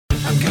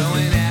I'm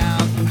going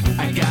out,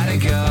 I gotta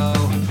go.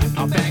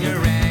 I'll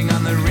bang-a-rang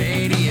on the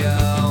radio.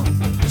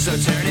 So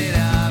turn it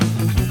up,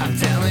 I'm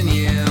telling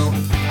you.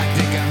 I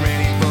think I'm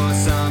ready for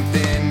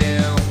something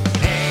new.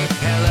 Hey,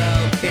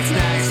 hello, it's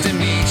nice to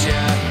meet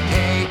ya.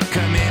 Hey,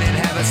 come in and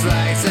have a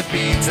slice of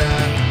pizza.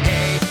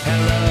 Hey,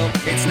 hello,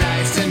 it's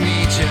nice to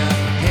meet ya.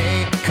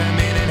 Hey, come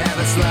in and have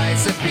a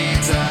slice of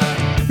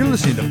pizza. You're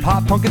listening to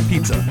Pop Punk and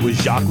Pizza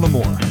with Jacques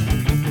Lamour.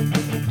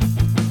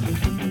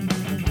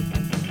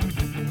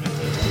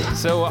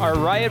 So our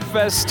Riot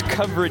Fest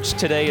coverage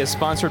today is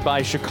sponsored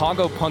by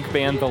Chicago punk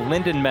band The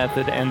Linden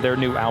Method and their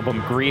new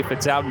album Grief.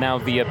 It's out now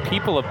via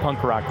People of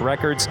Punk Rock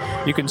Records.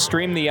 You can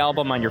stream the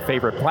album on your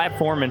favorite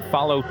platform and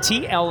follow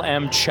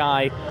TLM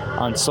Chai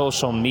on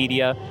social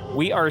media.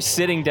 We are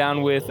sitting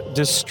down with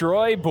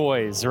Destroy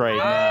Boys right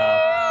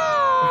now.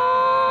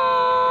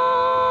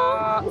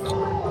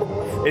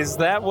 Is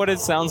that what it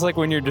sounds like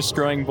when you're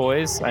destroying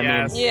boys?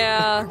 Yes.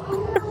 Yeah.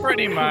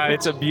 Pretty much.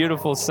 It's a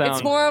beautiful sound.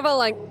 It's more of a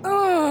like,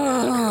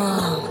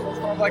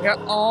 like a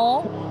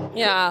oh.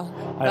 Yeah,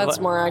 that's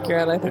more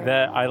accurate, I think.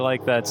 I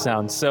like that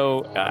sound.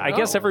 So I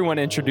guess everyone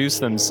introduce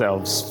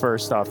themselves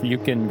first off. You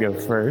can go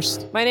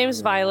first. My name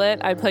is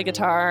Violet. I play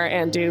guitar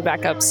and do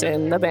backups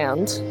in the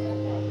band.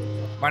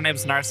 My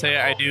name's Narce.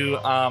 I do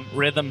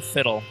rhythm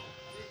fiddle.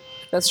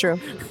 That's true.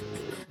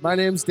 My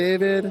name's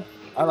David.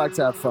 I like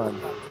to have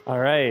fun. All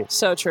right.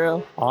 So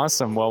true.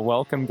 Awesome. Well,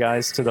 welcome,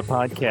 guys, to the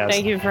podcast.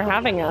 Thank you for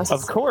having us.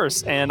 Of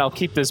course. And I'll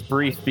keep this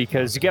brief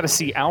because you got to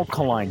see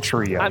Alkaline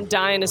Trio. I'm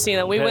dying to see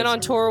them. We went on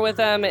tour with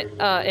them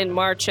in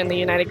March in the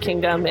United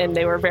Kingdom, and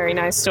they were very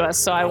nice to us.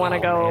 So I want to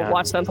go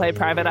watch them play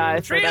Private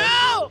Eye.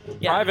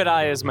 Yeah. Private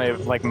Eye is my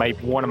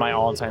one of my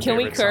all-time Can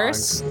favorite we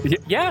curse? songs.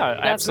 Yeah,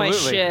 that's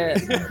absolutely.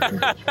 That's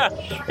my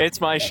shit.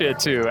 It's my shit,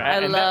 too.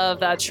 I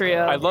love that trio.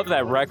 I love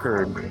that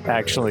record,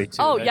 actually, too.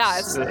 Oh, yeah.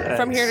 It's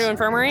From Here to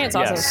Infirmary. It's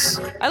awesome. Yes.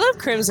 I love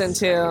Crimson,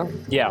 too.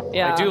 Yeah,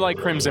 I do like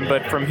Crimson,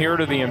 but From Here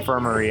to the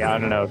Infirmary, I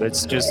don't know.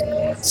 That's just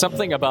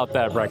something about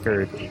that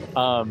record.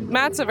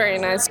 Matt's a very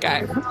nice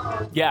guy.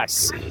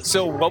 Yes.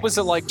 So what was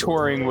it like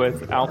touring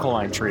with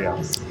Alkaline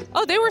Trio?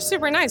 Oh, they were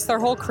super nice. Their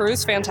whole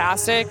crew's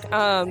fantastic.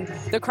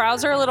 The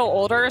crowds are a little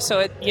older, so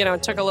it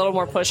took a little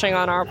more pushing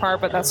on our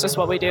part, but that's just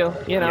what we do,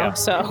 Yeah.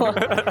 So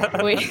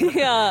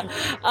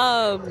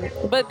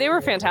but they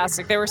were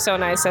fantastic. They were so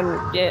nice,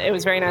 and it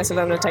was very nice of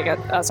them to take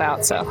us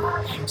out.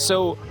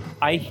 So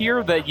I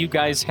hear that you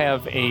guys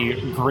have a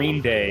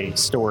Green Day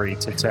story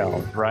to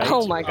tell, right?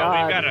 Oh my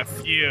God. We got a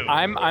few.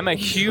 I'm a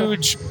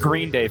huge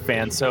Green Day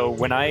fan, so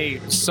when I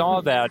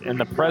saw that in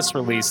the press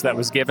release that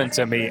was given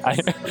to me,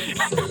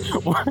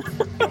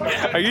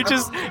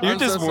 you're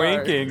just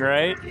winking,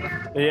 right?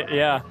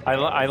 Yeah,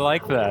 I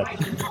like that.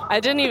 I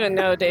didn't even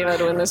know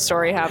David when this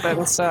story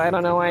happened, so I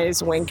don't know why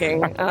he's winking.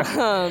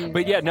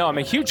 But yeah, no, I'm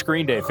a huge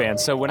Green Day fan.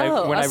 So when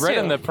I read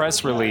in the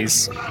press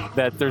release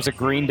that there's a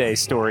Green Day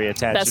story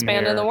attached, best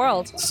band in the world.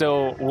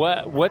 So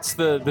what's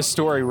the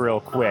story, real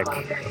quick?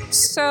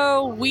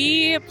 So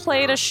we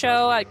played a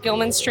show at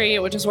Gilman Street,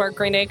 which is where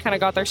Green Day kind of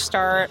got their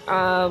start.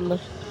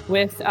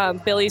 With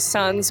Billy's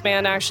son's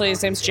band, actually.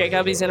 His name's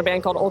Jacob. He's in a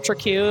band called Ultra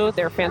Q.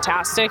 They're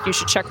fantastic. You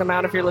should check them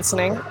out if you're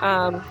listening.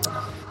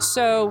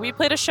 So we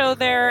played a show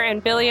there,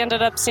 and Billy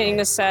ended up seeing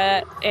the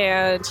set,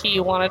 and he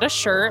wanted a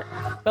shirt,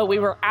 but we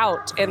were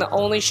out, and the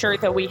only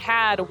shirt that we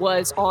had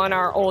was on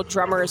our old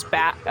drummer's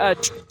back,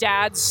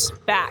 dad's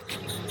back.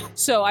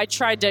 So I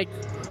tried to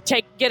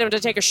get him to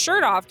take a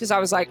shirt off because I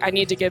was like, I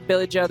need to give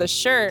Billy Joe the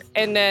shirt,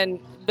 and then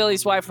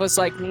Billy's wife was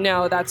like,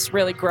 no, that's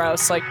really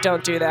gross. Like,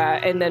 don't do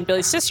that. And then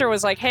Billy's sister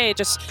was like, hey,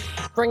 just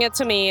bring it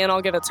to me and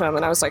I'll give it to him.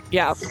 And I was like,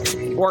 yeah,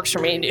 works for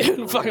me,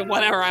 dude. Fucking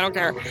whatever. I don't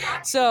care.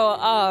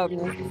 So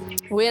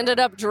we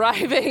ended up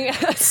driving.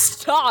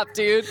 Stop,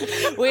 dude.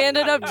 We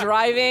ended up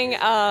driving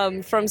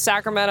from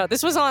Sacramento.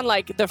 This was on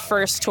like the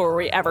first tour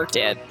we ever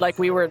did. Like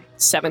we were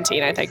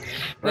 17, I think.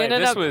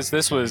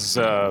 This was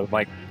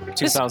like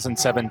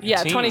 2017.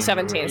 Yeah,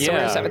 2017. So we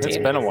were 17.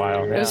 It's been a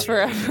while. Yeah. It was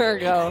forever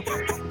ago.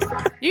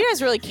 You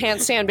guys really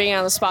can't stand being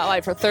on the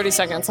spotlight for 30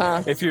 seconds,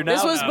 huh? If you're now,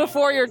 this was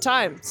before your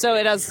time, so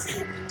it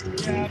has.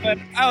 Yeah, but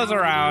I was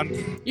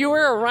around. You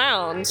were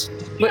around.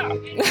 Yeah.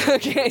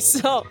 Okay,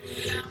 so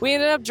we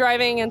ended up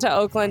driving into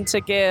Oakland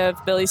to give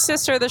Billy's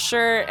sister the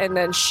shirt, and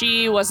then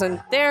she wasn't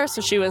there,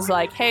 so she was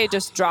like, hey,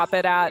 just drop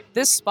it at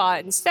this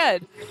spot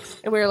instead.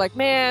 And we were like,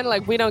 man,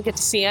 like we don't get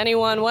to see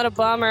anyone. What a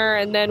bummer.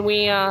 And then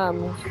we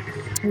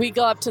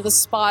go up to the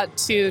spot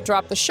to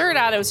drop the shirt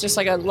out. It was just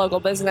like a local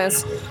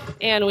business.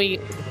 And we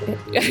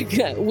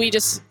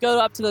just go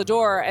up to the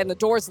door, and the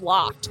door's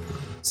locked.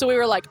 So we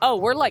were like, oh,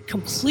 we're like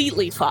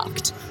completely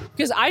fucked.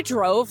 Because I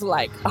drove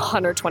like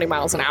 120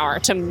 miles an hour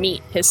to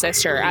meet his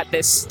sister at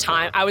this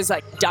time. I was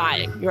like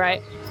dying,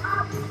 right?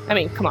 I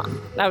mean, come on.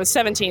 I was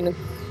 17,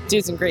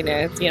 dudes in Green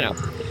Day,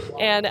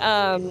 And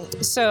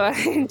so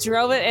I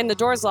drove it, and the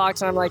door's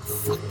locked, and I'm like,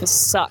 fuck, this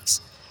sucks.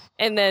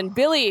 And then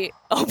Billy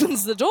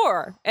opens the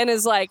door and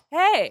is like,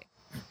 hey,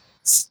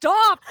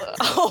 stop.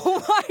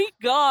 Oh my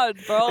God,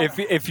 bro.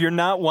 If you're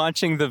not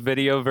watching the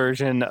video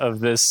version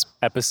of this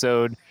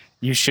episode,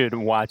 You should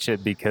watch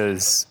it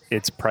because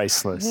it's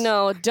priceless.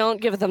 No,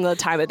 don't give them the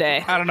time of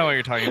day. I don't know what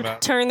you're talking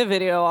about. Turn the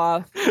video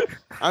off.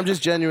 I'm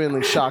just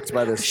genuinely shocked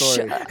by this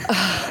story.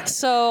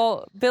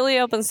 So Billy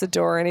opens the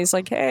door and he's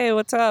like, "Hey,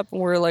 what's up?" And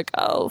we're like,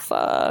 "Oh,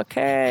 fuck,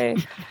 hey."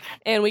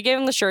 And we gave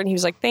him the shirt and he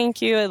was like,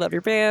 "Thank you, I love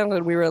your band."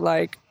 And we were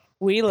like,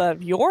 "We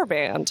love your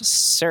band,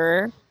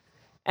 sir."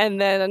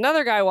 And then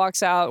another guy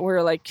walks out and we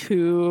were like,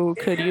 "Who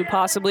could you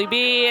possibly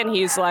be?" And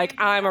he's like,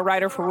 "I'm a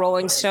writer for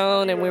Rolling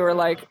Stone." And we were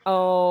like,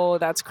 "Oh,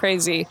 that's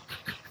crazy."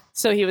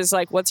 So he was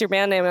like, "What's your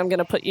band name? I'm going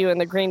to put you in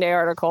the Green Day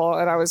article."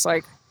 And I was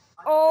like,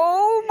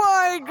 "Oh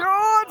my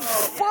God,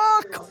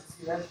 fuck.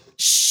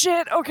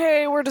 Shit,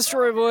 okay, we're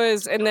Destroy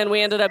Boys." And then we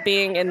ended up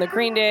being in the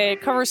Green Day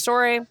cover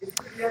story.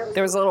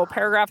 There was a little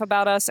paragraph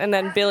about us. And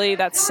then Billy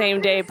that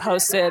same day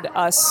posted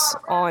us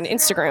on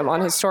Instagram on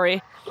his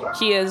story.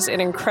 He is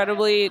an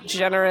incredibly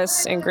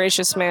generous and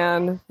gracious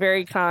man,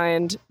 very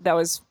kind. That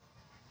was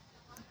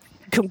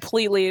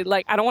completely,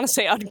 like, I don't want to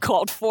say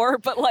uncalled for,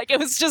 but like it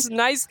was just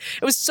nice.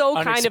 It was so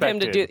kind of him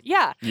to do.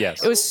 Yeah.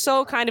 Yes. It was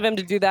so kind of him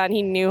to do that. And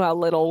he knew how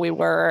little we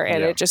were,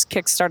 and it just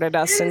kickstarted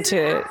us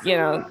into,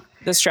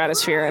 the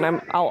stratosphere. And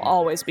I'll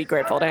always be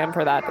grateful to him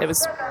for that. It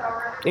was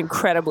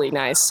incredibly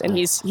nice. And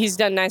he's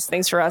done nice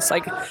things for us.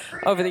 Like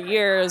over the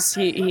years,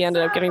 he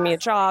ended up giving me a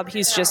job.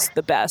 He's just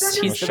the best.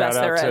 He's the best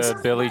there is. Shout out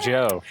to Billy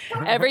Joe.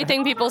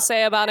 Everything people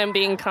say about him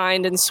being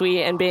kind and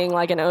sweet and being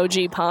like an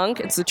OG punk,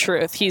 it's the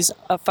truth. He's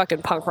a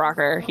fucking punk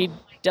rocker. He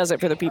does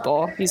it for the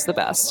people. He's the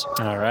best.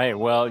 All right.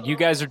 Well, you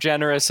guys are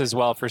generous as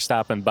well for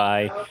stopping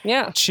by.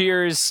 Yeah.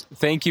 Cheers.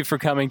 Thank you for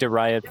coming to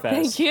Riot Fest.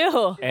 Thank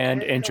you.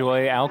 And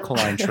enjoy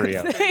Alkaline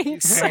Trio.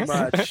 Thanks. So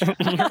much.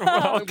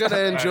 I'm going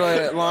to enjoy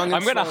it long and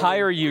I'm going to slowly.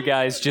 hire you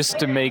guys just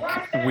to make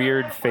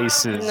weird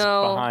faces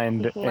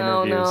behind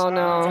interviews.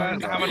 No.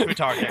 How much are we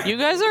talking? You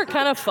guys are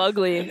kind of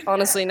fugly,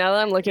 honestly, now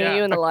that I'm looking at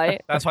you in the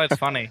light. That's why it's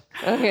funny.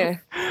 Okay.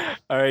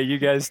 All right. You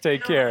guys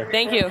take care.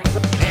 Thank you.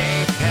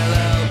 Hey,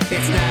 hello,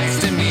 it's nice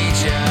to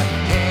meet ya.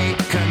 Hey,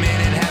 come in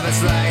and have a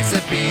slice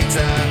of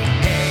pizza.